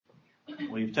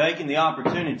We've taken the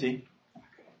opportunity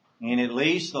in at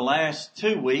least the last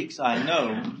 2 weeks, I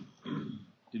know,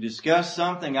 to discuss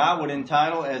something I would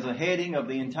entitle as a heading of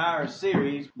the entire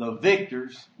series, The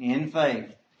Victors in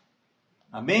Faith.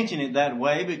 I mention it that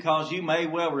way because you may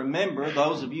well remember,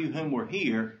 those of you whom were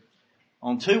here,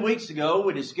 on 2 weeks ago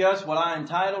we discussed what I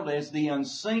entitled as the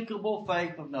unsinkable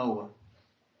faith of Noah.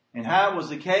 And how it was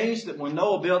the case that when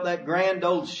Noah built that grand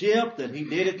old ship, that he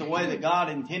did it the way that God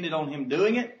intended on him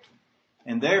doing it.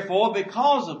 And therefore,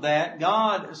 because of that,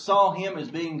 God saw him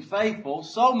as being faithful,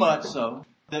 so much so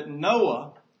that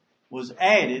Noah was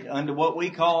added unto what we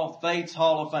call Faith's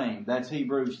Hall of Fame. That's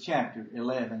Hebrews chapter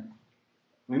 11.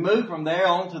 We move from there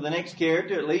on to the next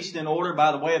character, at least in order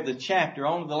by the way of the chapter,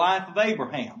 on to the life of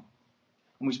Abraham.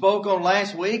 And we spoke on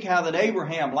last week how that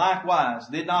Abraham likewise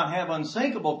did not have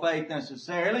unsinkable faith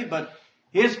necessarily, but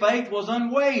his faith was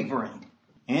unwavering.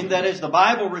 And that as the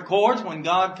Bible records, when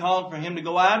God called for him to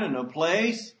go out into a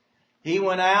place, he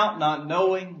went out not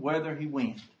knowing whither he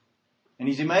went. And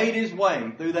as he made his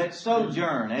way through that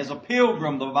sojourn, as a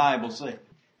pilgrim, the Bible says,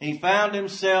 he found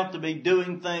himself to be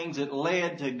doing things that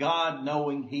led to God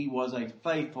knowing he was a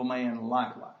faithful man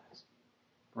likewise.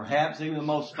 Perhaps even the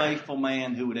most faithful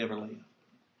man who would ever live.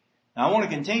 Now I want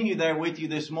to continue there with you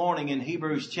this morning in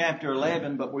Hebrews chapter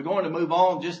 11, but we're going to move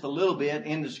on just a little bit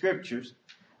in the Scriptures.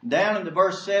 Down into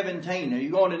verse 17, now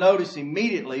you're going to notice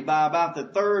immediately by about the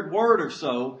third word or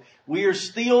so, we are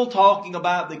still talking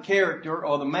about the character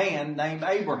or the man named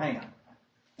Abraham.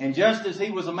 And just as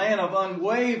he was a man of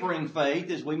unwavering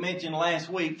faith, as we mentioned last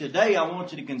week, today I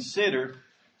want you to consider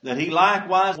that he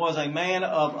likewise was a man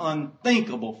of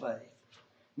unthinkable faith.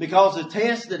 Because the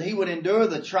test that he would endure,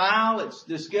 the trial that's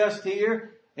discussed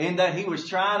here, and that he was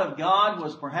tried of God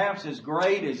was perhaps as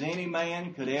great as any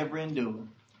man could ever endure.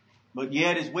 But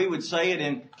yet, as we would say it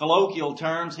in colloquial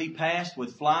terms, he passed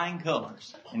with flying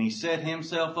colors. And he set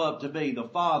himself up to be the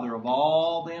father of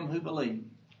all them who believe,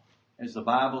 as the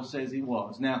Bible says he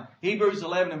was. Now, Hebrews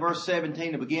 11 and verse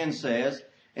 17 to begin says,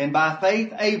 "And by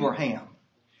faith Abraham,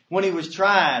 when he was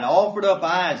tried, offered up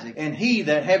Isaac, and he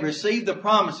that had received the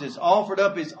promises offered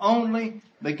up his only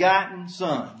begotten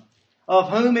son, of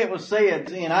whom it was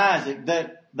said in Isaac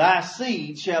that thy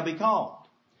seed shall be called.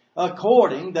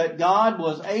 According that God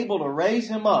was able to raise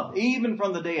him up, even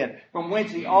from the dead, from whence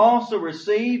he also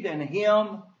received in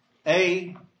him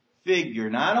a figure."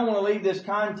 Now, I don't want to leave this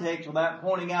context without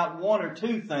pointing out one or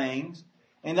two things,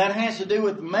 and that has to do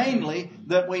with mainly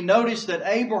that we notice that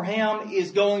Abraham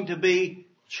is going to be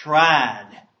tried.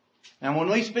 Now, when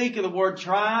we speak of the word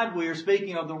tried, we are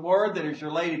speaking of the word that is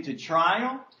related to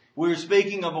trial. We're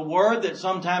speaking of a word that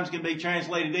sometimes can be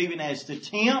translated even as to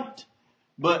tempt.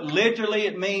 But literally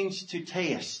it means to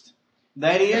test.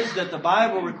 That is, that the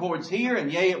Bible records here,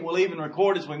 and yea, it will even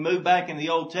record as we move back in the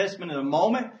Old Testament in a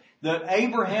moment, that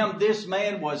Abraham, this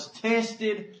man, was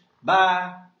tested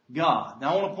by God.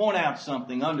 Now I want to point out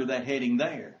something under that heading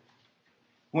there.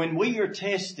 When we are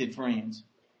tested, friends,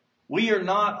 we are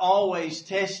not always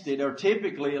tested, or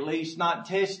typically at least not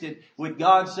tested, with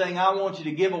God saying, I want you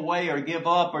to give away or give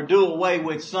up or do away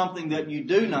with something that you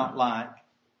do not like.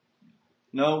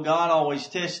 No, God always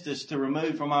tests us to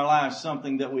remove from our lives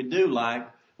something that we do like,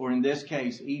 or in this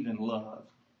case, even love.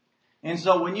 And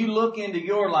so when you look into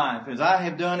your life, as I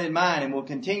have done in mine and will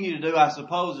continue to do, I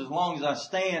suppose, as long as I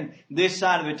stand this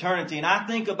side of eternity, and I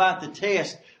think about the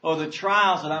test or the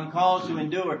trials that I'm called to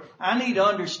endure, I need to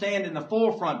understand in the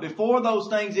forefront, before those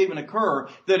things even occur,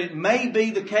 that it may be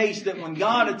the case that when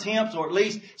God attempts, or at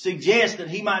least suggests that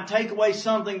He might take away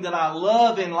something that I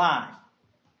love in life,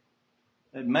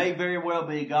 it may very well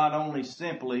be God only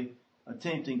simply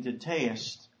attempting to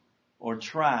test or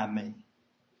try me.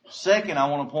 Second, I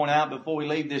want to point out before we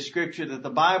leave this scripture that the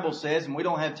Bible says, and we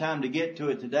don't have time to get to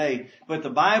it today, but the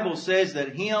Bible says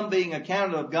that him being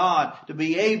accounted of God to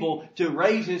be able to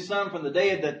raise his son from the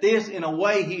dead, that this in a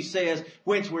way, he says,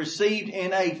 which received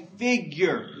in a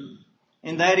figure.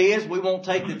 And that is, we won't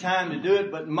take the time to do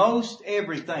it, but most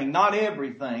everything, not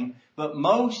everything, but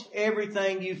most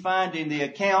everything you find in the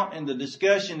account and the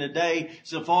discussion today,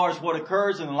 so far as what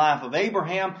occurs in the life of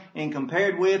Abraham and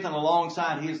compared with and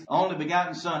alongside his only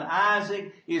begotten son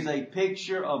Isaac, is a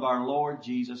picture of our Lord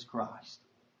Jesus Christ.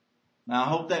 Now I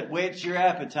hope that whets your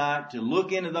appetite to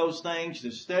look into those things,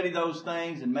 to study those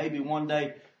things, and maybe one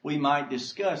day we might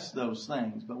discuss those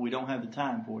things, but we don't have the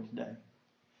time for it today.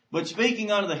 But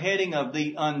speaking under the heading of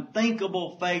the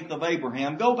unthinkable faith of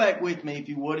Abraham, go back with me, if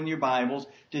you would, in your Bibles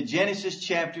to Genesis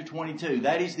chapter 22.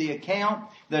 That is the account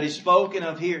that is spoken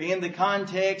of here in the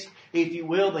context. If you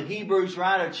will, the Hebrews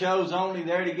writer chose only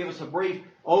there to give us a brief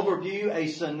overview, a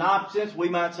synopsis, we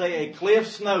might say a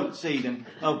Cliff's Notes even,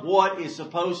 of what is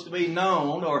supposed to be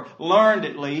known, or learned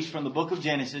at least, from the book of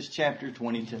Genesis chapter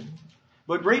 22.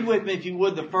 But read with me, if you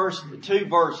would, the first two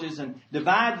verses and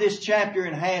divide this chapter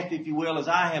in half, if you will, as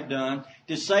I have done,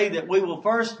 to say that we will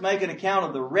first make an account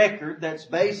of the record, that's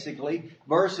basically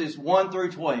verses 1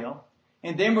 through 12,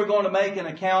 and then we're going to make an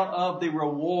account of the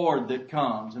reward that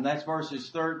comes, and that's verses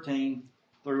 13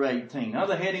 through 18. Under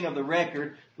the heading of the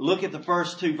record, look at the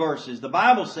first two verses. The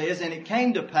Bible says, "And it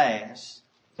came to pass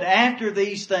that after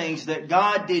these things that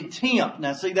God did tempt."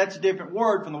 Now see, that's a different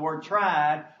word from the word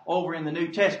tried over in the New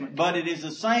Testament, but it is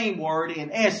the same word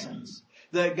in essence.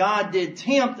 That God did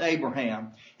tempt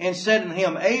Abraham and said unto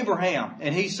him, "Abraham,"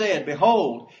 and he said,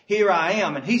 "Behold, here I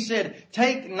am." And he said,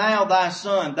 "Take now thy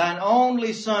son, thine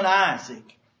only son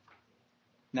Isaac."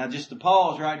 Now just to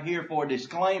pause right here for a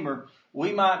disclaimer,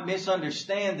 we might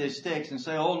misunderstand this text and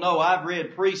say, "Oh no, I've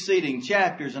read preceding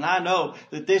chapters and I know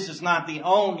that this is not the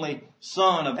only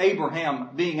son of Abraham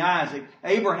being Isaac."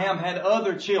 Abraham had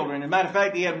other children. As a matter of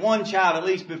fact, he had one child at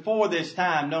least before this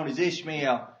time known as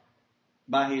Ishmael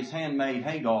by his handmaid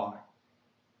Hagar.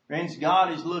 Friends,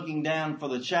 God is looking down for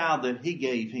the child that He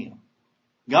gave him.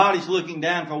 God is looking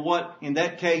down for what in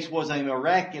that case was a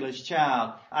miraculous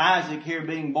child. Isaac here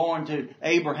being born to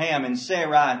Abraham and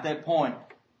Sarah at that point,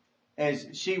 as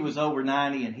she was over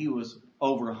 90 and he was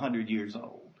over 100 years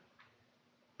old.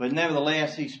 But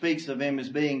nevertheless, he speaks of him as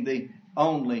being the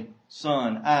only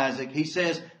son, Isaac. He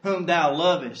says, "Whom thou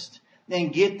lovest,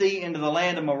 and get thee into the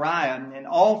land of Moriah, and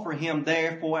offer him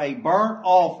there for a burnt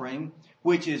offering,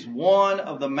 which is one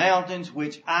of the mountains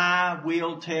which I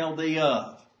will tell thee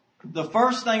of." The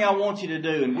first thing I want you to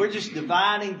do, and we're just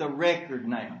dividing the record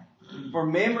now, for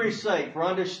memory's sake, for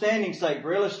understanding's sake,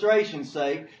 for illustration's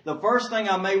sake, the first thing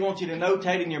I may want you to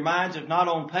notate in your minds, if not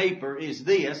on paper, is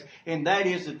this, and that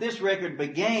is that this record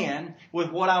began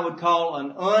with what I would call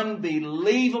an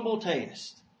unbelievable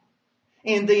test.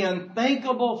 In the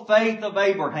unthinkable faith of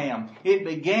Abraham, it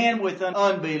began with an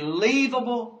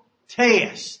unbelievable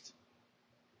test.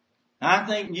 I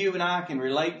think you and I can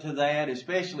relate to that,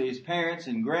 especially as parents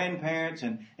and grandparents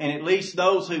and at least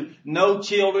those who know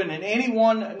children and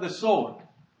anyone of the sort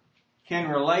can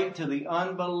relate to the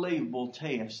unbelievable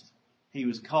test he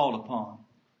was called upon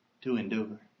to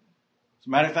endure. As a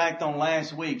matter of fact, on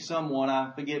last week, someone, I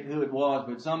forget who it was,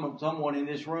 but someone in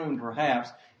this room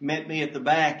perhaps met me at the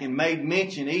back and made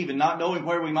mention, even not knowing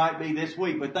where we might be this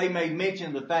week, but they made mention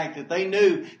of the fact that they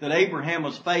knew that Abraham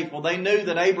was faithful. They knew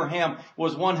that Abraham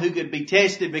was one who could be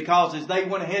tested because as they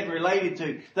went ahead and related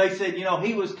to, they said,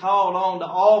 he was called on to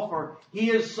offer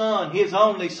his son, his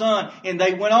only son. And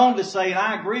they went on to say, and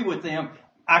I agree with them,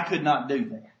 I could not do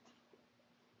that.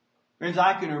 Friends,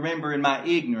 I can remember in my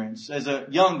ignorance, as a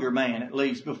younger man at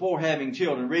least, before having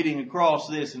children, reading across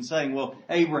this and saying, well,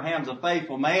 Abraham's a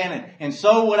faithful man, and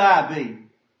so would I be.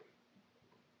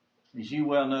 As you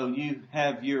well know, you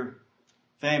have your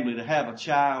family to have a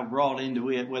child brought into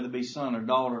it, whether it be son or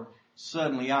daughter,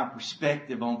 suddenly our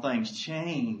perspective on things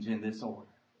change in this order.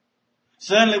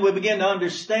 Suddenly we begin to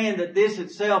understand that this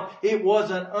itself, it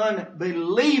was an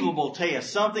unbelievable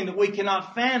test, something that we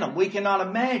cannot fathom, we cannot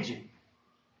imagine.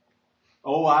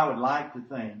 Oh, I would like to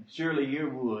think, surely you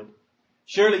would.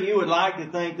 Surely you would like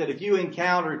to think that if you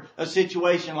encountered a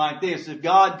situation like this, if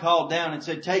God called down and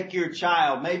said, take your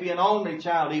child, maybe an only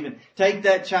child even, take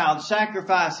that child,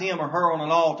 sacrifice him or her on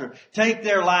an altar, take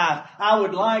their life. I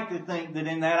would like to think that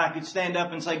in that I could stand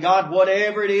up and say, God,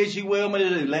 whatever it is you will me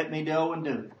to do, let me go and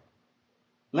do it.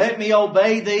 Let me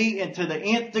obey thee and to the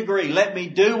nth degree. Let me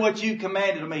do what you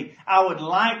commanded of me. I would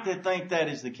like to think that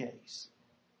is the case.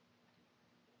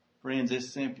 Friends,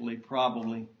 it's simply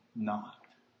probably not.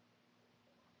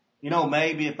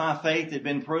 Maybe if my faith had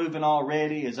been proven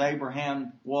already, as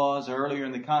Abraham was earlier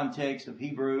in the context of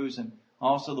Hebrews and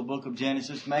also the book of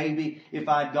Genesis, maybe if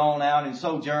I'd gone out and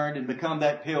sojourned and become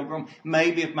that pilgrim,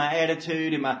 maybe if my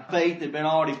attitude and my faith had been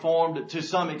already formed to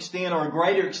some extent or a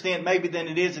greater extent maybe than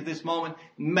it is at this moment,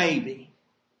 maybe.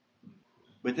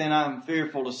 But then I'm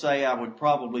fearful to say I would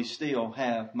probably still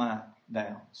have my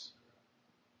doubts.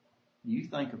 You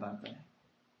think about that.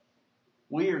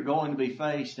 We are going to be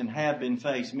faced and have been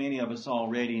faced, many of us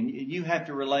already, and you have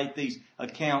to relate these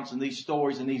accounts and these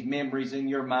stories and these memories in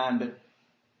your mind, but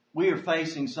we are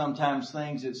facing sometimes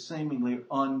things that seemingly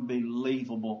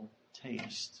unbelievable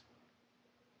tests.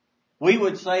 We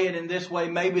would say it in this way,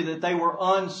 maybe that they were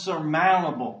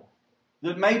unsurmountable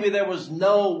that maybe there was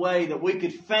no way that we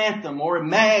could fathom or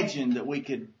imagine that we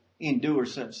could endure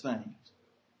such things.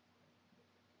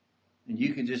 And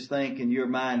you can just think in your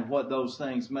mind what those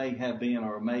things may have been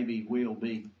or maybe will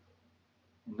be,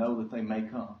 and know that they may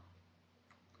come.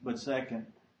 But second,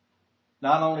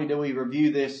 not only do we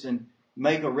review this and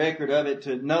make a record of it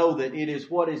to know that it is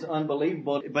what is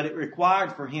unbelievable, but it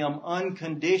required for him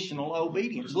unconditional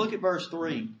obedience. Look at verse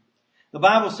 3. The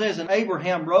Bible says, and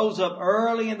Abraham rose up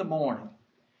early in the morning.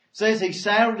 It says he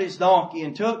saddled his donkey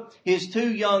and took his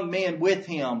 2 young men with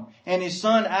him and his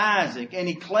son Isaac, and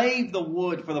he clave the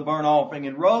wood for the burnt offering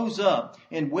and rose up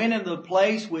and went into the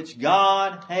place which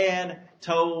God had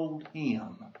told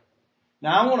him.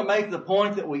 Now I want to make the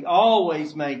point that we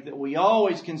always make, that we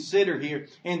always consider here,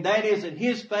 and that is that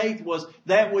his faith was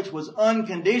that which was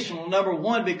unconditional, number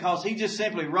one, because he just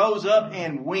simply rose up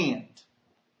and went.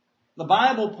 The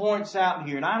Bible points out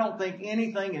here, and I don't think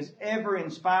anything is ever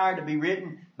inspired to be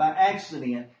written by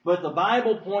accident, but the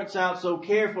Bible points out so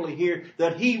carefully here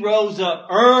that he rose up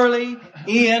early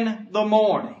in the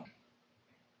morning.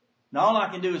 Now all I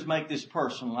can do is make this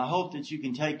personal. I hope that you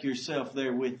can take yourself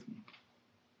there with me.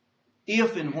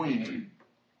 If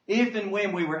and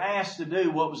when we were asked to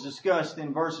do what was discussed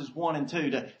in verses 1 and 2,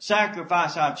 to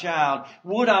sacrifice our child,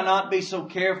 would I not be so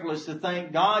careful as to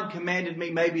think God commanded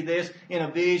me maybe this in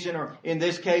a vision, or in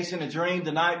this case in a dream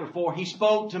the night before? He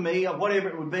spoke to me of whatever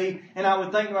it would be, and I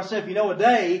would think to myself, a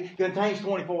day contains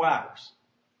 24 hours.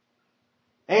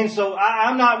 And so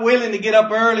I'm not willing to get up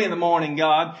early in the morning,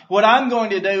 God. What I'm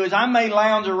going to do is I may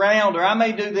lounge around, or I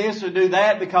may do this or do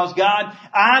that, because God,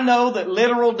 I know that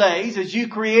literal days, as you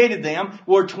created them,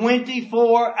 were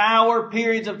 24-hour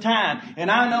periods of time. And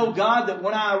I know, God, that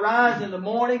when I arise in the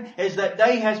morning, as that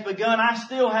day has begun, I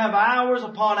still have hours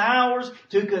upon hours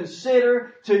to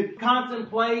consider, to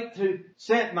contemplate, to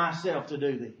set myself to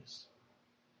do this.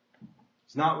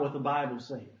 It's not what the Bible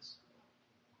says.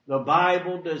 The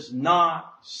Bible does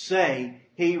not say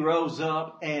he rose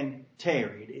up and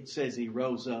tarried. It says he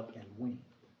rose up and went.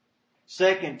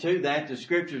 Second to that, the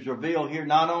Scriptures reveal here,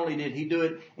 not only did he do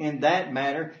it in that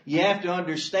manner, you have to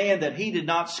understand that he did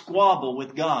not squabble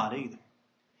with God either.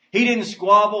 He didn't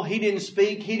squabble, he didn't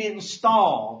speak, he didn't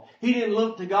stall. He didn't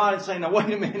look to God and say, now wait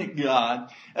a minute,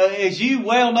 God. As you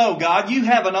well know, God, you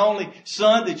have an only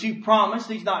son that you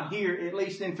promised. He's not here, at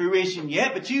least in fruition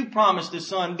yet, but you promised a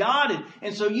son, God.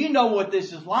 And so you know what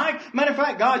this is like. Matter of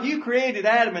fact, God, you created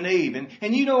Adam and Eve,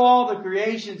 and you know all the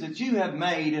creations that you have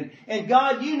made. And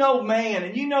God, you know man,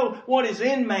 and you know what is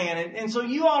in man. And so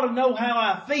you ought to know how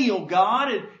I feel,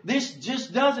 God. And this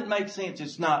just doesn't make sense.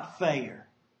 It's not fair.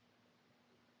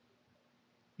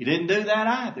 He didn't do that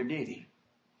either, did he?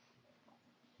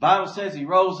 The Bible says he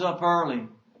rose up early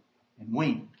and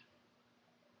went.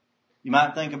 You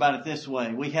might think about it this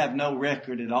way. We have no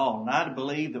record at all. And I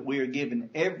believe that we are given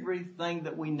everything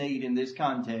that we need in this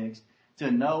context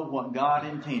to know what God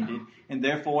intended. And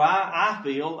therefore I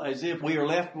feel as if we are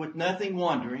left with nothing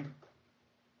wondering.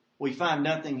 We find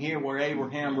nothing here where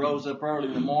Abraham rose up early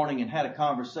in the morning and had a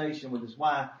conversation with his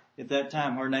wife. At that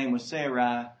time her name was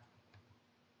Sarai.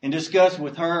 And discuss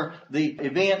with her the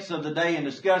events of the day and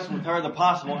discuss with her the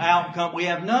possible outcome. We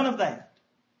have none of that.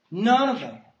 None of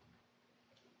that.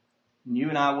 And you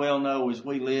and I well know, as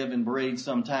we live and breathe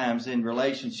sometimes in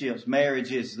relationships,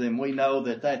 marriages, then we know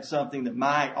that that's something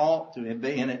that ought to have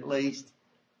been at least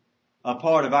a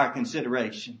part of our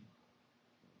consideration.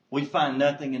 We find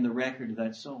nothing in the record of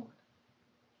that sort.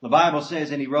 The Bible says,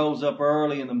 and he rose up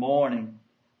early in the morning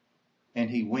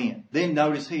and he went. Then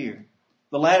notice here,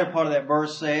 the latter part of that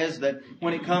verse says that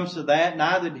when it comes to that,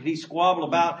 neither did he squabble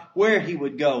about where he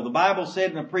would go. The Bible said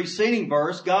in the preceding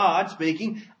verse, God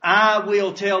speaking, I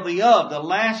will tell thee of. The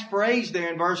last phrase there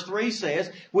in verse 3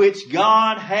 says, which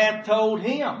God hath told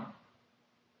him.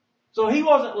 So he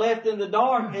wasn't left in the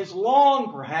dark as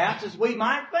long, perhaps, as we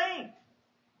might think.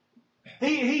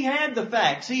 He had the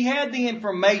facts. He had the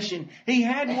information. He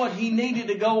had what he needed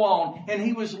to go on. And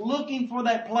he was looking for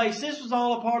that place. This was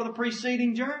all a part of the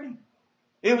preceding journey.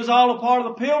 It was all a part of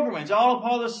the pilgrimage, all a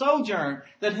part of the sojourn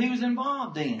that he was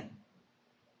involved in.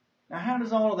 Now, how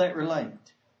does all of that relate?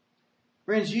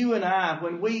 Friends, you and I,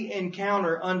 when we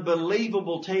encounter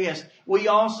unbelievable tests, we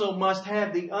also must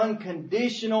have the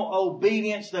unconditional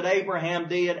obedience that Abraham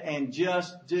did and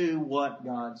just do what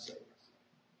God says.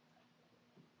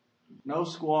 No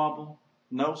squabble,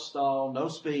 no stall, no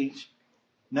speech,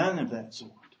 none of that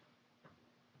sort.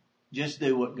 Just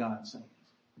do what God says.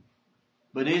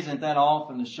 But isn't that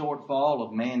often the shortfall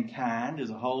of mankind as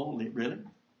a whole, really?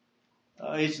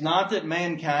 It's not that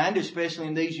mankind, especially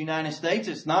in these United States,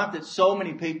 it's not that so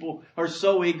many people are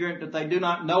so ignorant that they do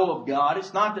not know of God.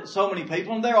 It's not that so many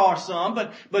people, and there are some,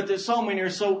 but that so many are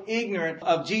so ignorant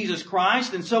of Jesus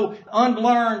Christ and so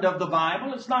unlearned of the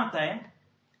Bible. It's not that.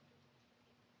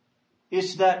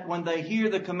 It's that when they hear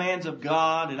the commands of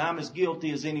God, and I'm as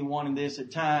guilty as anyone in this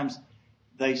at times,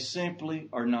 they simply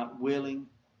are not willing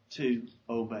to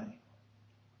obey.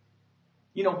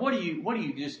 You know, what do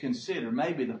you just consider?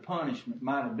 Maybe the punishment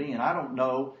might have been. I don't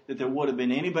know that there would have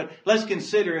been any, but let's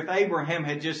consider if Abraham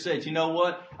had just said, you know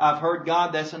what? I've heard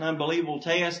God, that's an unbelievable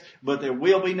test, but there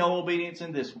will be no obedience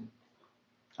in this one.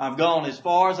 I've gone as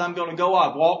far as I'm going to go.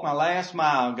 I've walked my last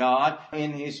mile, God,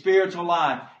 in his spiritual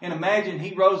life. And imagine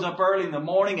he rose up early in the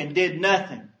morning and did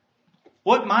nothing.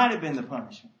 What might have been the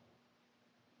punishment?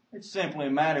 It's simply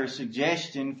a matter of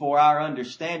suggestion for our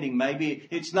understanding. Maybe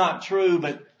it's not true,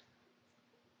 but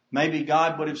maybe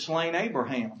God would have slain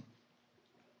Abraham.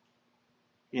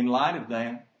 In light of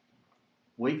that,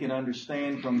 we can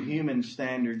understand from human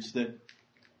standards that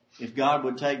if God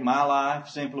would take my life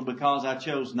simply because I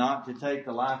chose not to take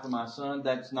the life of my son,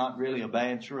 that's not really a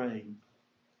bad trade.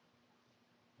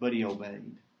 But he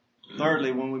obeyed.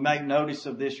 Thirdly, when we make notice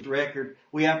of this record,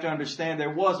 we have to understand there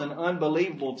was an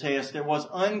unbelievable test. There was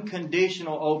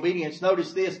unconditional obedience.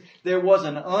 Notice this, there was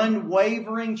an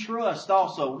unwavering trust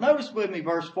also. Notice with me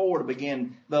verse 4 to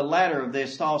begin the latter of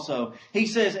this also. He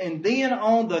says, and then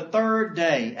on the third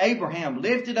day, Abraham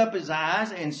lifted up his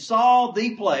eyes and saw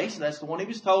the place. That's the one he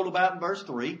was told about in verse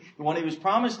 3. The one he was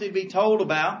promised to be told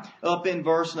about up in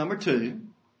verse number 2.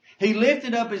 He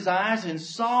lifted up his eyes and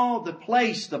saw the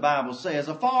place, the Bible says,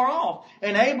 afar off.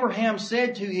 And Abraham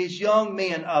said to his young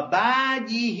men,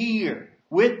 abide ye here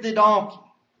with the donkey,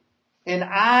 and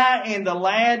I and the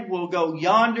lad will go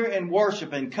yonder and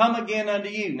worship and come again unto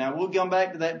you. Now we'll come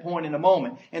back to that point in a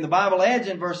moment. And the Bible adds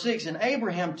in verse 6, and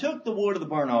Abraham took the wood of the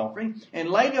burnt offering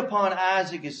and laid it upon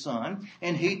Isaac his son,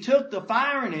 and he took the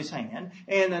fire in his hand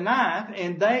and the knife,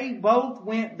 and they both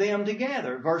went them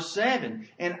together. Verse 7,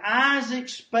 and Isaac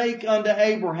spake unto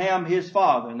Abraham his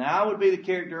father. Now I would be the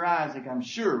character Isaac, I'm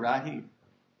sure, right here.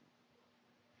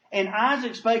 And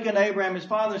Isaac spake unto Abraham his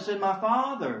father and said, my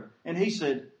father. And he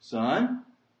said, son.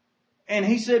 And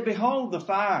he said, behold the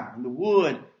fire and the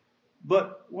wood,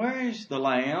 but where is the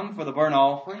lamb for the burnt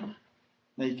offering?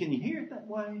 Now can you hear it that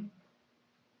way?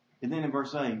 And then in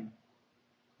verse 8,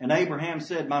 and Abraham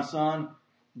said, my son,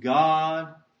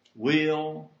 God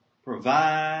will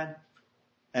provide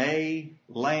a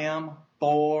lamb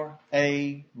for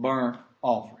a burnt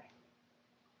offering.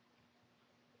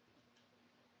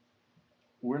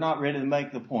 We're not ready to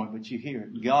make the point, but you hear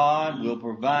it. God will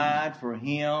provide for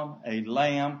him a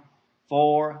lamb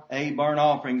for a burnt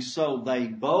offering. So they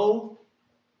both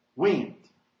went,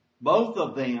 both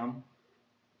of them,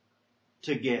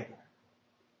 together.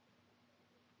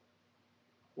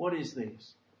 What is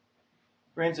this?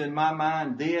 Friends, in my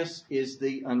mind, this is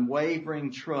the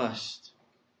unwavering trust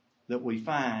that we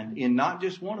find in not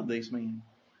just one of these men,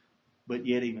 but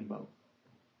yet even both.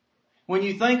 When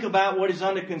you think about what is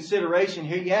under consideration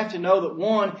here, you have to know that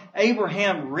one,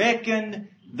 Abraham reckoned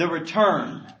the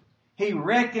return. He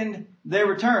reckoned their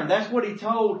return. That's what he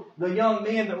told the young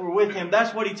men that were with him.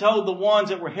 That's what he told the ones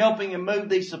that were helping him move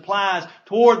these supplies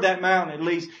toward that mountain at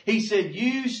least. He said,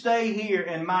 you stay here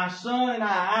and my son and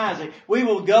I, Isaac, we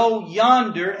will go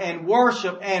yonder and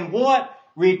worship and what?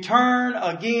 Return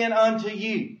again unto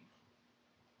you.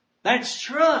 That's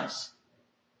trust.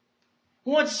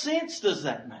 What sense does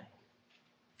that make?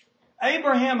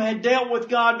 Abraham had dealt with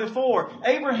God before.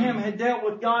 Abraham had dealt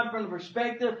with God from the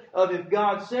perspective of if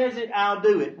God says it, I'll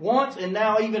do it. Once and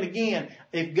now even again.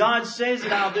 If God says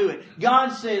it, I'll do it. God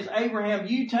says, Abraham,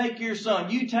 you take your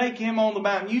son, you take him on the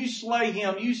mountain, you slay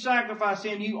him, you sacrifice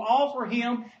him, you offer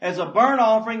him as a burnt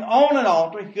offering on an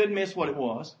altar. He couldn't miss what it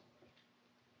was.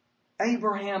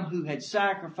 Abraham, who had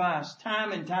sacrificed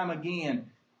time and time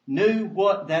again, knew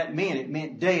what that meant. It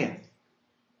meant death.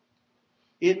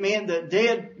 It meant that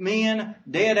dead men,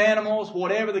 dead animals,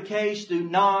 whatever the case, do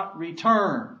not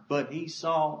return. But he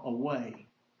saw a way.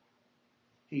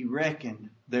 He reckoned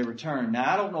their return.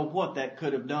 Now, I don't know what that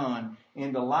could have done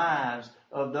in the lives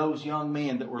of those young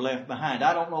men that were left behind.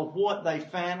 I don't know what they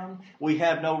fathomed. We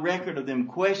have no record of them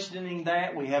questioning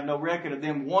that. We have no record of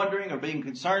them wondering or being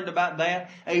concerned about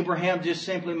that. Abraham just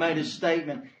simply made a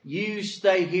statement. You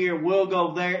stay here, we'll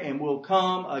go there, and we'll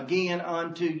come again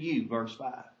unto you. Verse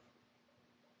 5.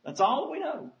 That's all we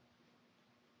know.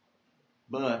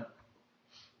 But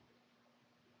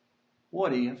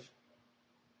what if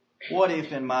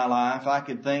in my life I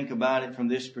could think about it from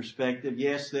this perspective?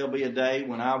 Yes, there'll be a day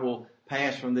when I will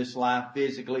pass from this life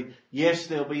physically. Yes,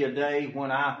 there'll be a day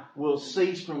when I will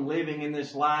cease from living in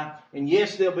this life. And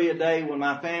yes, there'll be a day when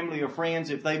my family or friends,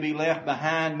 if they be left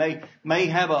behind, may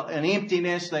have an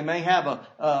emptiness. They may have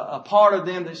a part of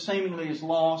them that seemingly is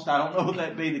lost. I don't know if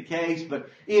that be the case, but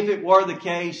if it were the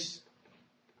case,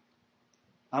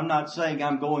 I'm not saying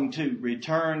I'm going to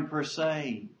return per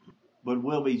se, but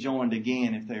we'll be joined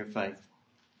again if they're faithful.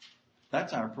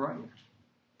 That's our prayer.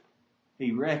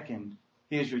 He reckoned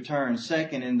his return.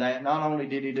 Second in that, not only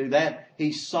did he do that,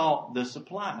 he sought the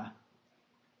supply.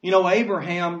 You know,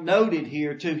 Abraham noted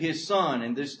here to his son,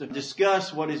 and just to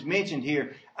discuss what is mentioned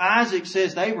here, Isaac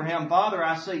says to Abraham, Father,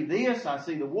 I see this, I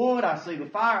see the wood, I see the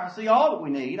fire, I see all that we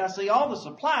need, I see all the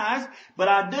supplies, but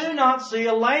I do not see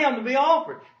a lamb to be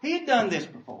offered. He had done this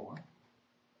before.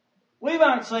 We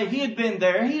might say he had been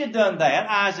there, he had done that,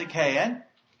 Isaac had.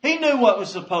 He knew what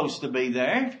was supposed to be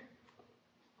there.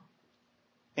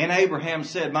 And Abraham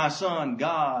said, my son,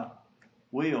 God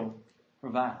will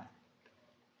provide.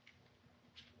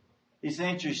 It's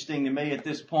interesting to me at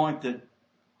this point that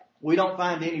we don't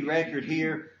find any record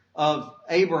here of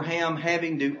Abraham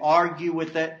having to argue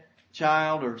with that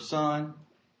child or son.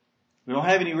 We don't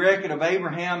have any record of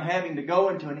Abraham having to go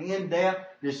into an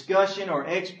in-depth discussion or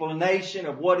explanation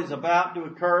of what is about to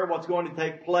occur, what's going to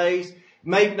take place.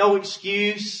 Make no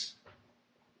excuse.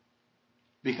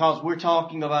 Because we're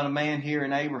talking about a man here,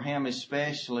 and Abraham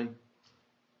especially,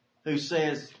 who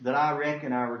says that I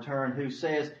reckon I return, who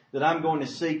says that I'm going to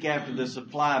seek after the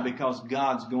supply because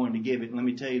God's going to give it. And let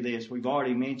me tell you this, we've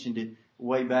already mentioned it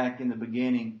way back in the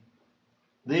beginning.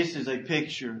 This is a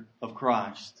picture of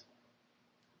Christ.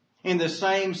 In the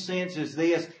same sense as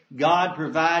this, God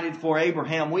provided for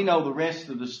Abraham. We know the rest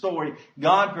of the story.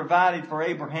 God provided for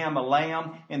Abraham a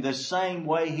lamb in the same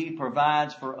way He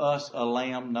provides for us a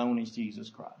lamb known as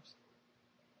Jesus Christ.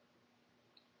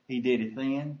 He did it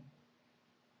then,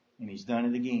 and He's done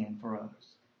it again for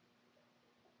us.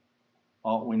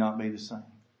 Ought we not be the same?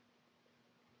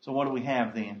 So what do we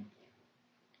have then?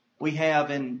 We have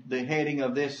in the heading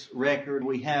of this record,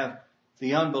 we have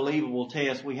the unbelievable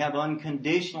test. We have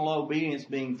unconditional obedience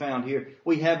being found here.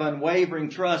 We have unwavering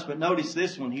trust. But notice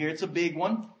this one here. It's a big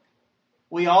one.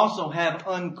 We also have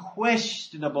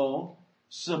unquestionable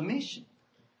submission.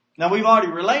 Now we've already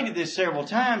related this several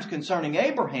times concerning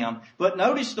Abraham. But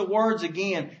notice the words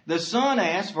again. The son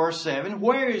asked, verse 7,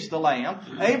 where is the lamb?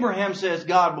 Abraham says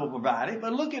God will provide it.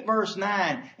 But look at verse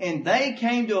 9. And they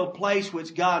came to a place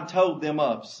which God told them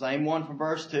of. Same one from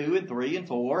verse 2 and 3 and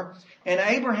 4. And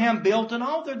Abraham built an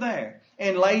altar there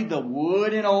and laid the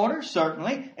wood in order,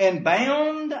 certainly, and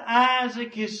bound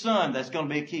Isaac his son. That's going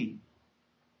to be a key.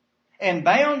 And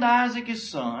bound Isaac his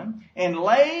son and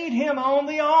laid him on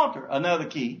the altar. Another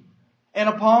key. And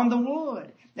upon the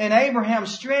wood. And Abraham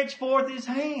stretched forth his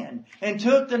hand and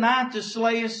took the knife to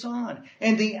slay his son.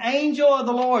 And the angel of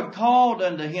the Lord called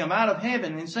unto him out of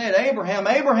heaven and said, Abraham,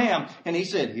 Abraham. And he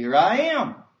said, here I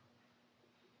am.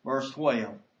 Verse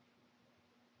 12.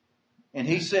 And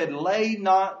he said, lay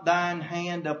not thine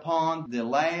hand upon the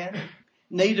lad,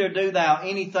 neither do thou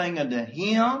anything unto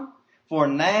him. For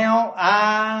now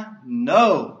I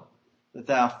know that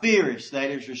thou fearest,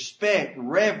 that is, respect,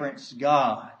 reverence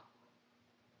God.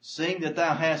 Seeing that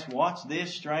thou hast, watched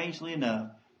this strangely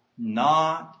enough,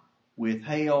 not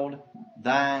withheld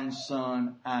thine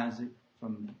son Isaac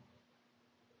from me.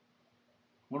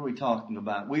 What are we talking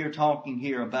about? We are talking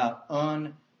here about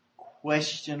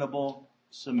unquestionable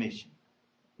submission.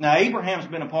 Now, Abraham's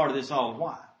been a part of this all the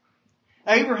while.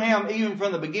 Abraham, even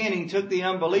from the beginning, took the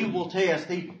unbelievable test.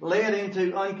 He led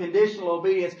into unconditional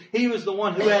obedience. He was the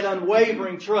one who had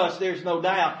unwavering trust, there's no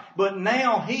doubt. But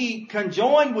now he,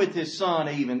 conjoined with his son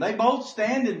even, they both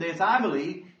stand in this, I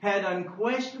believe, had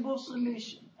unquestionable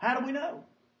submission. How do we know?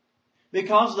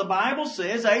 Because the Bible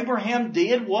says Abraham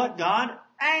did what God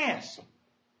asked.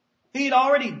 He had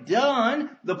already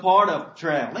done the part of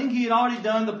traveling. He had already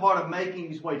done the part of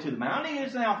making his way to the mountain. He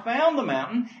has now found the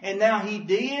mountain, and now he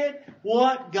did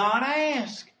what God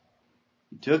asked.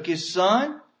 He took his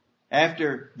son,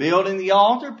 after building the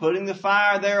altar, putting the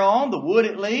fire thereon, the wood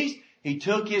at least. He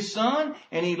took his son,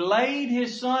 and he laid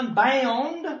his son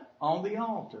bound on the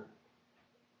altar.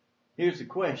 Here's the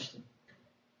question.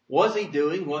 Was he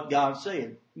doing what God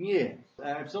said? Yes,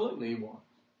 absolutely he was.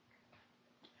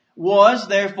 Was,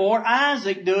 therefore,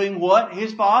 Isaac doing what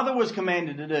his father was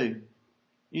commanded to do?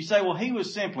 You say, well, he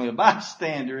was simply a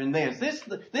bystander in this.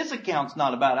 This account's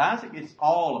not about Isaac. It's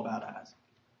all about Isaac.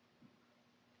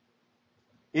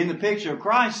 In the picture of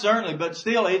Christ, certainly, but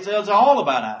still, it's all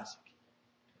about Isaac.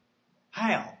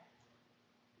 How?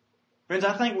 Friends,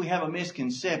 I think we have a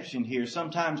misconception here.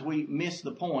 Sometimes we miss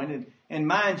the point, And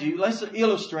mind you, let's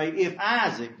illustrate if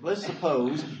Isaac, let's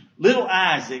suppose, little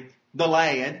Isaac, the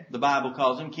lad, the Bible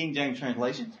calls him, King James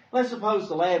translation, let's suppose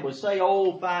the lad was, say,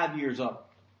 5 years old.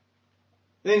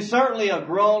 Then certainly a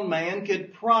grown man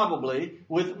could probably,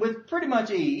 with pretty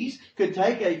much ease, could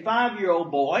take a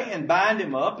 5-year-old boy and bind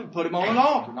him up and put him on an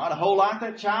altar. Not a whole lot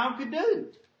that child could do.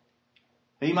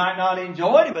 He might not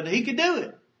enjoy it, but he could do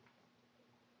it.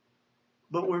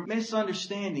 But we're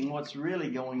misunderstanding what's really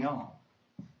going on.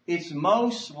 It's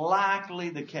most likely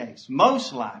the case,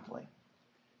 most likely,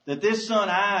 that this son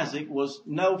Isaac was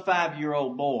no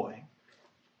 5-year-old boy.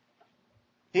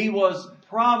 He was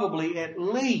probably at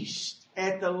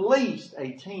the least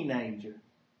a teenager.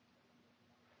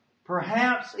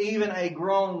 Perhaps even a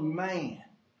grown man.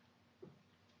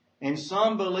 And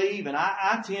some believe, and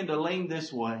I tend to lean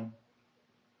this way,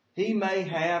 he may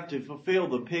have, to fulfill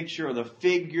the picture or the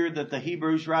figure that the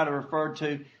Hebrews writer referred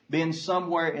to, been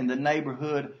somewhere in the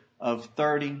neighborhood of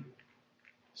 30,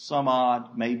 some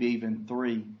odd, maybe even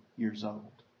 3 years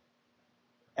old.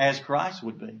 As Christ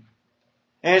would be.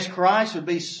 As Christ would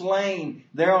be slain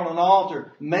there on an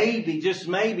altar. Maybe, just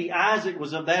maybe, Isaac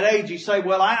was of that age. You say,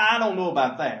 well, I don't know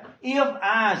about that. If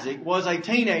Isaac was a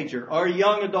teenager or a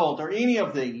young adult or any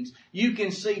of these, you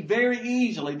can see very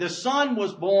easily the son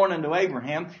was born unto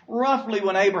Abraham roughly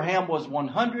when Abraham was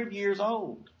 100 years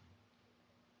old.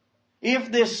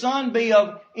 If this son be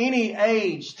of any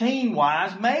age,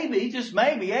 teen-wise, maybe, just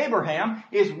maybe, Abraham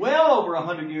is well over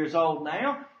 100 years old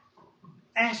now.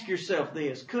 Ask yourself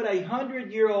this, could a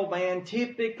 100-year-old man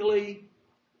typically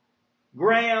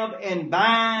grab and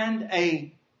bind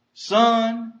a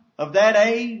son of that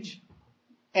age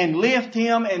and lift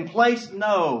him and place?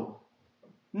 No,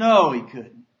 he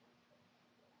couldn't.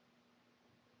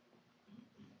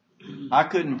 I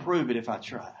couldn't prove it if I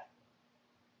tried.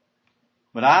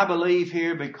 But I believe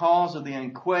here, because of the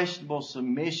unquestionable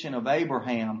submission of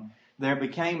Abraham, there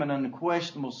became an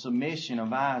unquestionable submission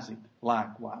of Isaac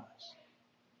likewise.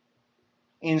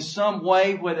 In some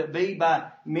way, whether it be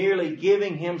by merely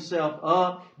giving himself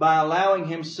up, by allowing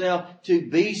himself to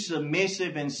be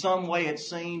submissive, in some way it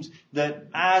seems that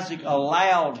Isaac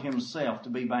allowed himself to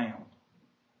be bound.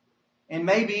 And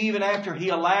maybe even after he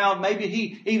allowed, maybe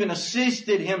he even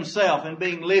assisted himself in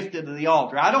being lifted to the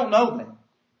altar. I don't know that.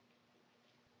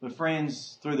 But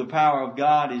friends, through the power of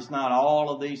God, is not all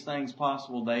of these things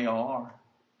possible? They are.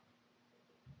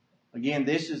 Again,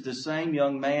 this is the same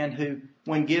young man who,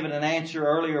 when given an answer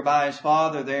earlier by his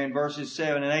father there in verses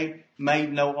 7 and 8,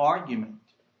 made no argument.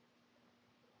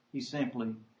 He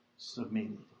simply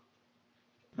submitted.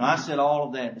 Now, I said all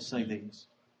of that to say this.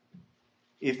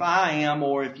 If I am,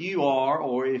 or if you are,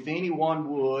 or if anyone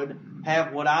would,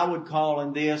 have what I would call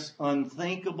in this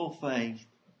unthinkable faith,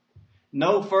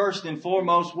 know first and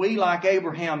foremost, we, like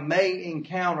Abraham, may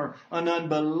encounter an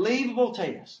unbelievable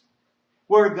test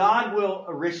where God will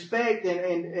respect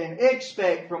and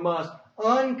expect from us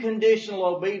unconditional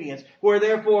obedience, where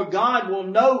therefore God will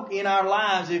note in our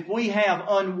lives if we have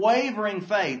unwavering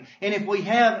faith and if we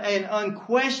have an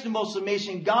unquestionable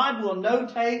submission, God will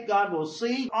notate, God will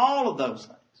see all of those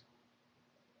things.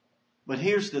 But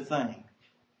here's the thing.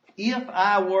 If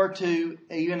I were to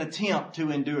even attempt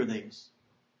to endure this,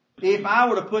 if I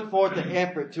were to put forth the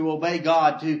effort to obey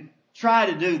God, to try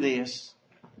to do this,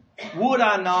 would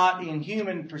I not, in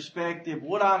human perspective,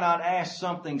 would I not ask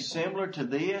something similar to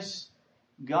this?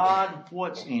 God,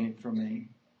 what's in it for me?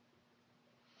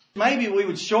 Maybe we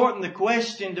would shorten the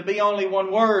question to be only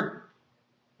one word.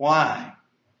 Why?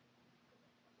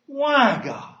 Why,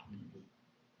 God?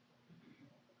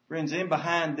 Friends, in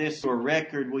behind this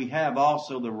record, we have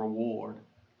also the reward.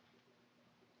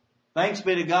 Thanks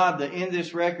be to God that in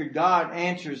this record, God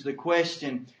answers the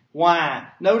question, why?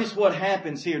 Notice what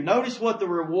happens here. Notice what the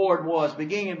reward was,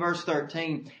 beginning in verse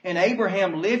 13. And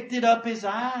Abraham lifted up his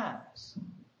eyes,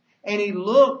 and he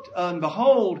looked, and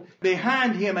behold,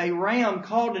 behind him a ram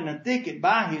caught in a thicket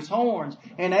by his horns.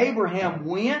 And Abraham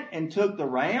went and took the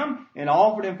ram and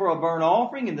offered him for a burnt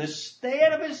offering in the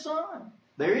stead of his son.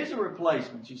 There is a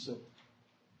replacement, you see.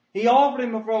 He offered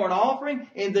him for an offering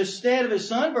in the stead of his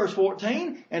son, verse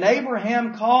 14. And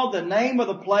Abraham called the name of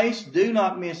the place, do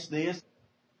not miss this,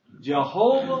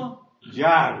 Jehovah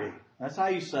Jireh. That's how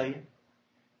you say it.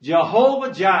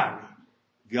 Jehovah Jireh.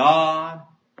 God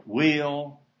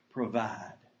will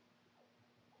provide.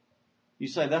 You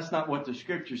say, that's not what the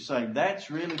scriptures say. That's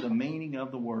really the meaning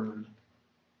of the word.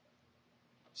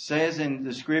 It says in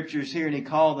the scriptures here, and he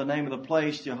called the name of the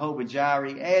place Jehovah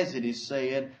Jireh, as it is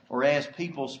said, or as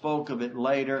people spoke of it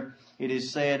later, it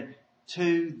is said,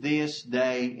 to this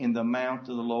day in the mount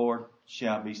of the Lord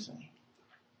shall be seen.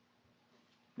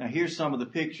 Now here's some of the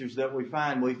pictures that we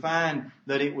find. We find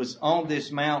that it was on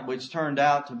this mount, which turned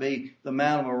out to be the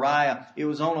Mount of Moriah. It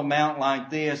was on a mount like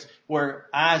this where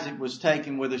Isaac was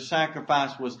taken, where the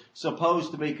sacrifice was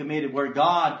supposed to be committed, where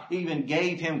God even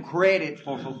gave him credit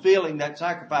for fulfilling that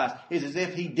sacrifice. It's as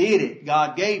if he did it.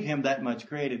 God gave him that much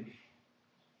credit.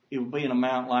 It would be in a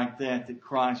mount like that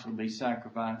Christ would be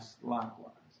sacrificed likewise.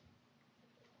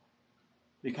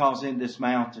 Because in this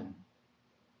mountain,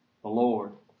 the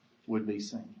Lord would be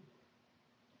seen.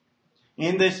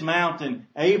 In this mountain,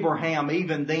 Abraham,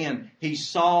 even then, he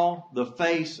saw the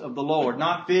face of the Lord.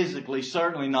 Not physically,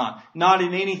 certainly not. Not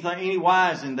in any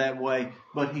wise in that way.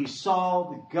 But he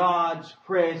saw God's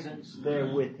presence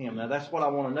there with him. Now that's what I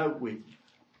want to note with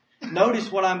you.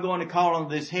 Notice what I'm going to call on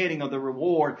this heading of the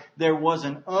reward. There was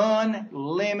an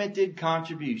unlimited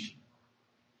contribution.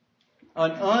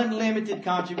 An unlimited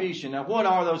contribution. Now what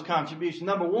are those contributions?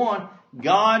 Number one,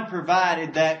 God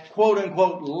provided that quote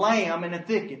unquote lamb in a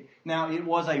thicket. Now it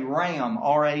was a ram,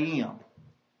 R-A-M.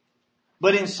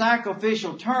 But in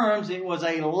sacrificial terms, it was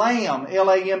a lamb,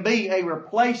 L-A-M-B, a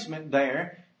replacement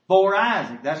there for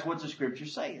Isaac. That's what the scripture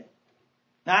said.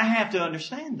 Now I have to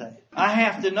understand that. I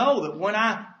have to know that when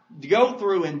I go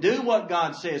through and do what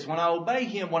God says, when I obey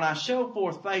Him, when I show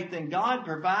forth faith, then God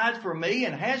provides for me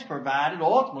and has provided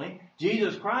ultimately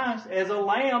Jesus Christ as a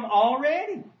lamb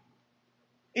already.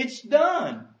 It's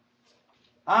done.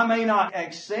 I may not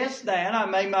access that. I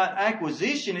may not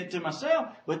acquisition it to myself,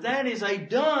 but that is a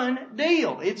done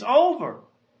deal. It's over.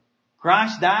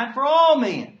 Christ died for all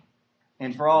men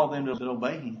and for all them that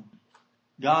obey Him.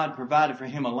 God provided for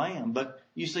him a lamb. But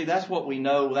you see, that's what we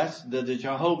know. That's the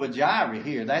Jehovah Jireh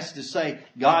here. That's to say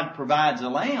God provides a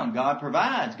lamb. God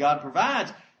provides.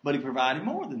 But He provided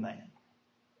more than that.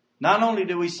 Not only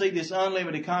do we see this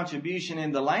unlimited contribution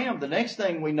in the lamb, the next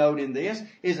thing we note in this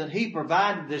is that He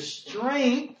provided the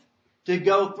strength to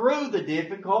go through the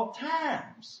difficult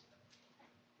times.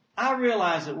 I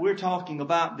realize that we're talking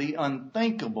about the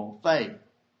unthinkable faith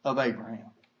of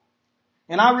Abraham.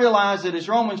 And I realize that as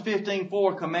Romans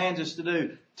 15:4 commands us to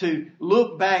do, to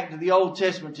look back to the Old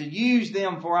Testament, to use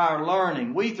them for our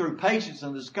learning. We, through patience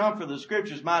and the discomfort of the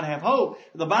Scriptures, might have hope.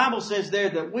 The Bible says there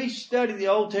that we study the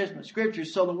Old Testament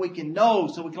Scriptures so that we can know,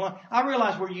 so we can learn. I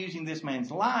realize we're using this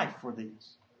man's life for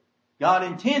this. God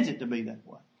intends it to be that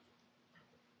way.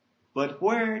 But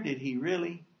where did he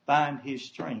really find his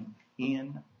strength?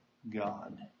 In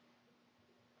God.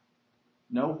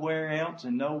 Nowhere else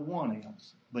and no one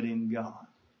else but in God.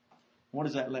 What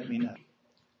does that let me know?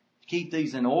 Keep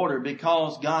these in order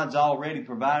because God's already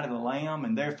provided a lamb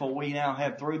and therefore we now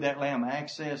have through that lamb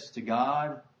access to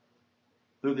God.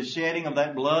 Through the shedding of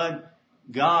that blood,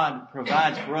 God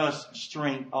provides for us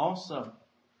strength also.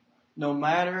 No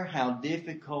matter how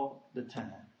difficult the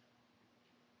time.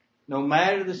 No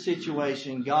matter the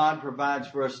situation, God provides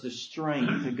for us the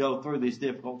strength to go through this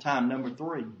difficult time. Number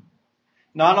 3.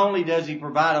 Not only does He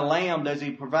provide a lamb, does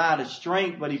He provide a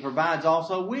strength, but He provides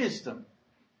also wisdom.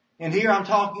 And here I'm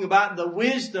talking about the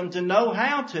wisdom to know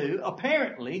how to,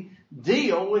 apparently,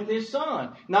 deal with His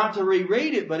son. Not to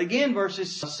reread it, but again,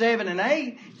 verses 7 and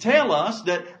 8 tell us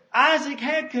that Isaac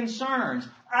had concerns.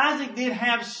 Isaac did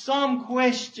have some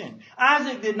question.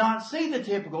 Isaac did not see the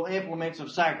typical implements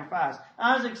of sacrifice.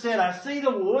 Isaac said, I see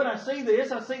the wood, I see this,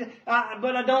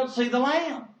 but I don't see the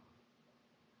lamb.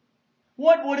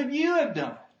 What would you have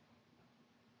done?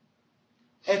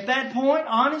 At that point,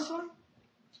 honestly,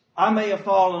 I may have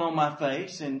fallen on my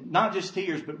face and not just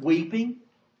tears, but weeping.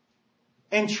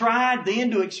 And tried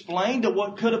then to explain to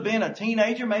what could have been a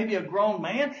teenager, maybe a grown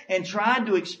man, and tried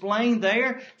to explain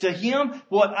there to him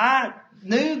what I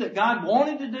knew that God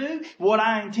wanted to do, what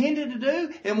I intended to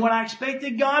do, and what I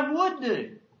expected God would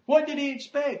do. What did He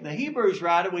expect? The Hebrews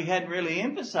writer we hadn't really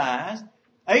emphasized.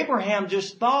 Abraham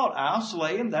just thought, I'll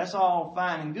slay him, that's all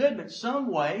fine and good, but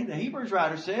some way, the Hebrews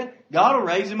writer said, God will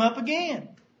raise him up again.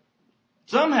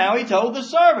 Somehow he told the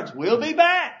servants, we'll be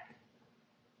back.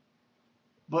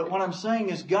 But what I'm saying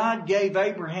is God gave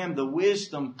Abraham the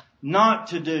wisdom not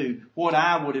to do what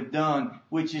I would have done,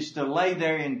 which is to lay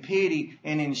there in pity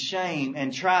and in shame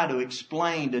and try to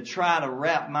explain, to try to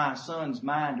wrap my son's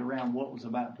mind around what was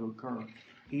about to occur.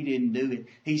 He didn't do it.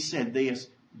 He said this,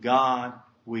 God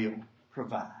will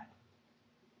provide.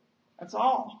 That's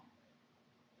all.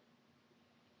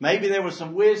 Maybe there was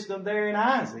some wisdom there in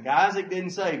Isaac. Isaac didn't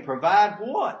say, provide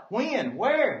what? When?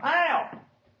 Where? How?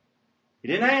 He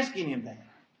didn't ask any of that.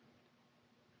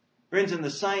 Friends, in the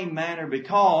same manner,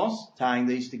 because, tying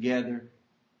these together,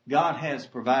 God has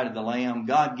provided the lamb.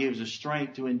 God gives us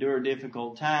strength to endure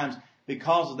difficult times.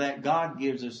 Because of that, God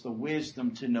gives us the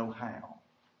wisdom to know how.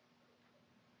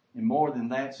 And more than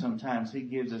that, sometimes He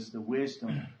gives us the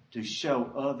wisdom to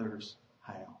show others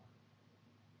how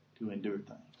to endure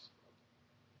things.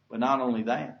 But not only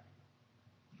that,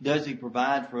 does He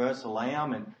provide for us a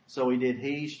lamb, and so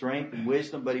He strength and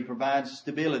wisdom, but He provides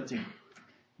stability.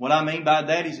 What I mean by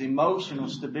that is emotional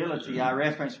stability. I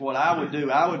reference what I would do.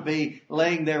 I would be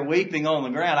laying there weeping on the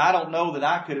ground. I don't know that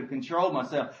I could have controlled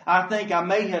myself. I think I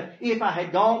may have, if I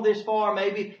had gone this far,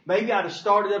 maybe I'd have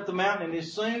started up the mountain, and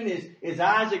as soon as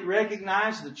Isaac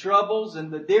recognized the troubles and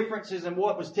the differences in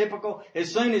what was typical,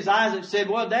 as soon as Isaac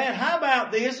said, well, Dad, how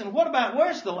about this? And what about,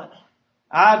 where's the lamb?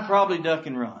 I'd probably duck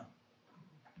and run.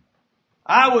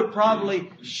 I would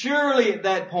probably, surely at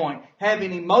that point, have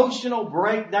an emotional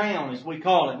breakdown, as we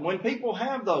call it. And when people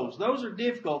have those are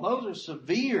difficult. Those are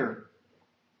severe.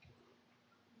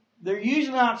 They're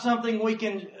usually not something we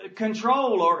can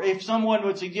control, or if someone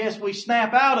would suggest we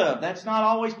snap out of. That's not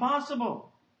always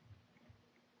possible.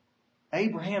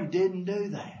 Abraham didn't do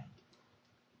that.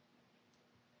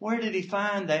 Where did he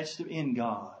find that? In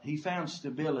God. He found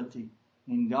stability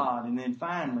in God. And then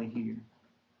finally here,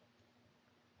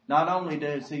 not only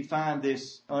does he find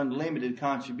this unlimited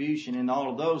contribution in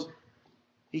all of those,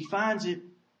 he finds it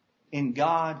in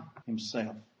God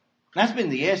Himself. That's been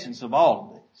the essence of all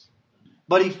of this.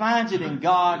 But he finds it in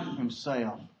God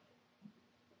Himself.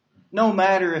 No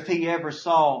matter if he ever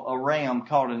saw a ram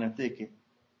caught in a thicket.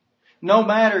 No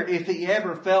matter if he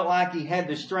ever felt like he had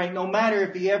the strength. No matter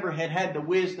if he ever had the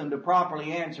wisdom to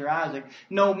properly answer Isaac.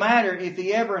 No matter if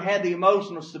he ever had the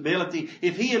emotional stability.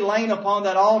 If he had lain upon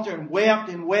that altar and wept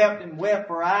and wept and wept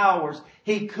for hours,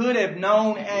 he could have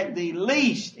known at the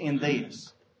least in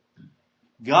this.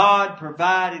 God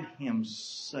provided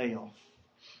Himself.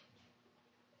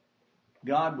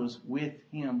 God was with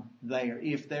him there.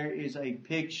 If there is a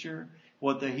picture,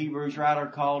 what the Hebrews writer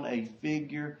called a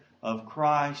figure of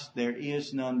Christ, there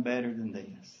is none better than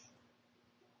this.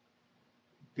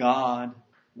 God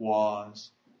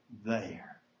was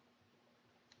there.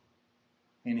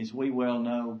 And as we well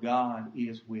know, God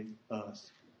is with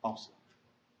us also.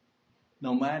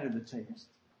 No matter the test,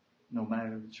 no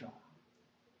matter the trial.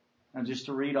 Now just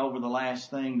to read over the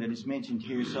last thing that is mentioned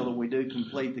here so that we do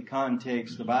complete the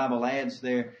context, the Bible adds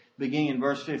there, beginning in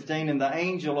verse 15, and the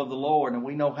angel of the Lord, and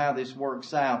we know how this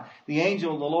works out. The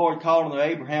angel of the Lord called unto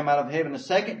Abraham out of heaven a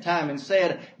second time and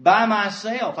said, by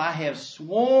myself I have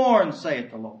sworn,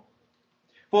 saith the Lord.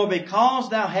 For because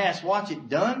thou hast, watch it,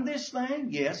 done this thing,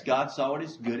 yes, God saw it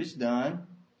as good as done.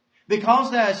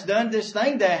 Because thou hast done this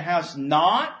thing, thou hast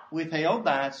not withheld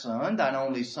thy son, thine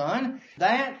only son,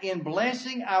 that in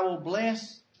blessing I will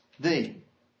bless thee.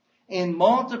 In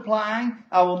multiplying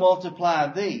I will multiply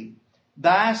thee.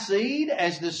 Thy seed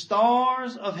as the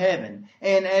stars of heaven,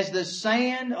 and as the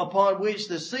sand upon which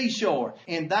the seashore.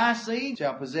 And thy seed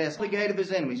shall possess the gate of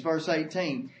his enemies. Verse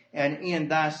 18. And in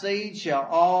thy seed shall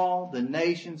all the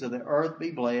nations of the earth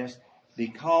be blessed,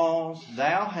 because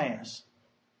thou hast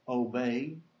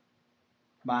obeyed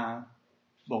my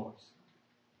voice.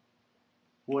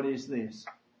 What is this?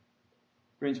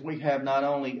 Friends, we have not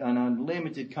only an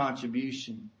unlimited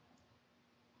contribution,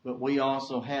 but we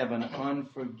also have an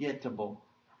unforgettable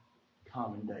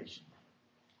commendation.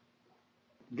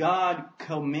 God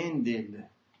commended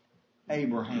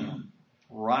Abraham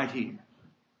right here.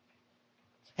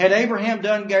 Had Abraham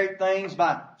done great things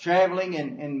by traveling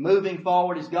and moving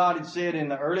forward as God had said in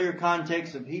the earlier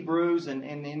context of Hebrews and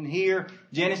in here,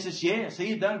 Genesis? Yes,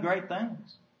 he had done great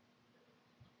things.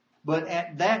 But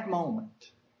at that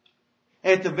moment,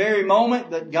 at the very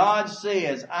moment that God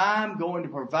says, I'm going to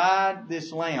provide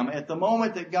this lamb. At the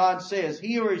moment that God says,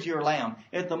 here is your lamb.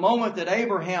 At the moment that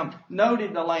Abraham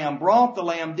noted the lamb, brought the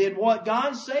lamb, did what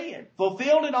God said,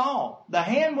 fulfilled it all. The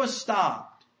hand was stopped.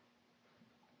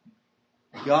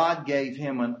 God gave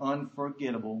him an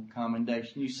unforgettable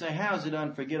commendation. You say, how is it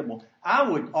unforgettable? I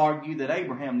would argue that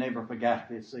Abraham never forgot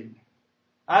this either.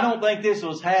 I don't think this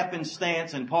was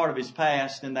happenstance and part of his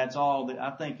past, and that's all that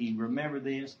I think he remembered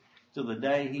this till the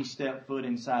day he stepped foot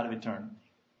inside of eternity.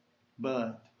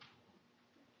 But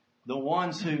the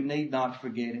ones who need not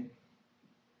forget it,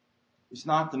 it's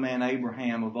not the man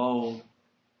Abraham of old,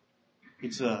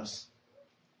 it's us.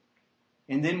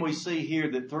 And then we see here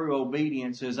that through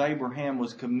obedience, as Abraham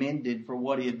was commended for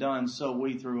what he had done, so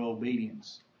we through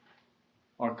obedience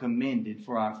are commended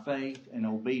for our faith and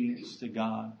obedience to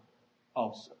God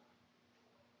also.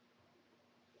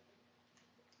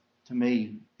 To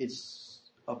me, it's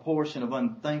a portion of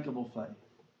unthinkable faith.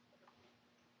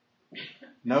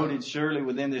 Noted surely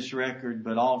within this record,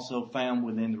 but also found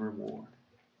within the reward.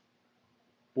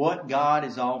 What God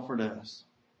has offered us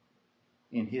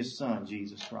in His Son,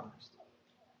 Jesus Christ.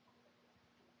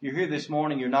 You're here this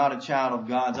morning, you're not a child of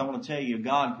God's. I want to tell you,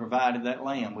 God provided that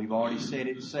lamb. We've already said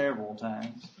it several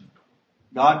times.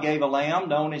 God gave a lamb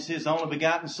known as His only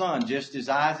begotten Son. Just as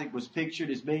Isaac was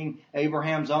pictured as being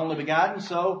Abraham's only begotten,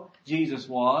 so Jesus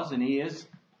was and is.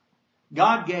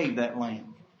 God gave that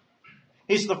lamb.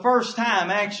 It's the first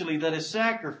time actually that a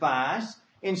sacrifice,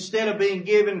 instead of being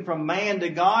given from man to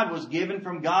God, was given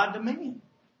from God to man.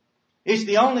 It's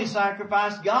the only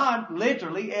sacrifice God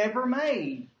literally ever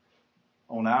made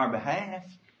on our behalf.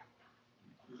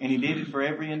 And He did it for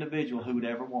every individual who would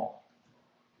ever walk.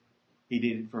 He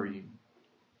did it for you.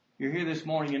 You're here this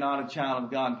morning, you're not a child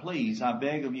of God. Please, I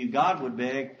beg of you, God would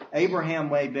beg, Abraham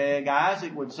would beg,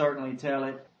 Isaac would certainly tell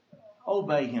it.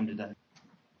 Obey Him today.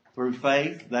 Through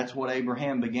faith, that's what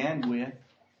Abraham began with.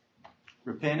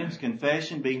 Repentance,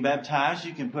 confession, being baptized,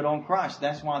 you can put on Christ.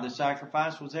 That's why the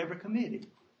sacrifice was ever committed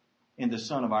in the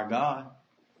Son of our God.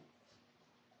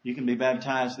 You can be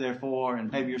baptized, therefore,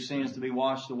 and have your sins to be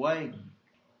washed away.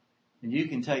 And you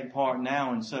can take part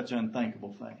now in such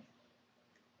unthinkable faith.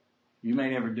 You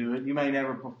may never do it. You may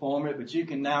never perform it, but you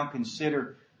can now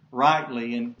consider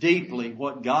rightly and deeply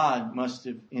what God must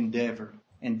have endeavored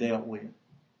and dealt with.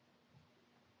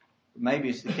 Maybe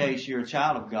it's the case you're a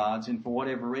child of God's, and for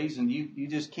whatever reason, you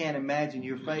just can't imagine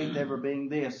your faith ever being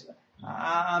this.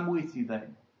 I'm with you there.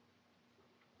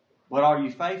 But are you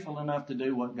faithful enough to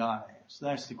do what God asks?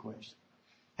 That's the question.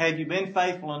 Have you been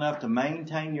faithful enough to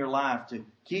maintain your life, to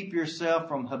keep yourself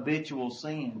from habitual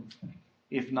sin?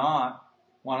 If not,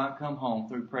 why not come home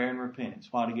through prayer and repentance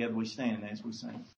while together we stand as we sing?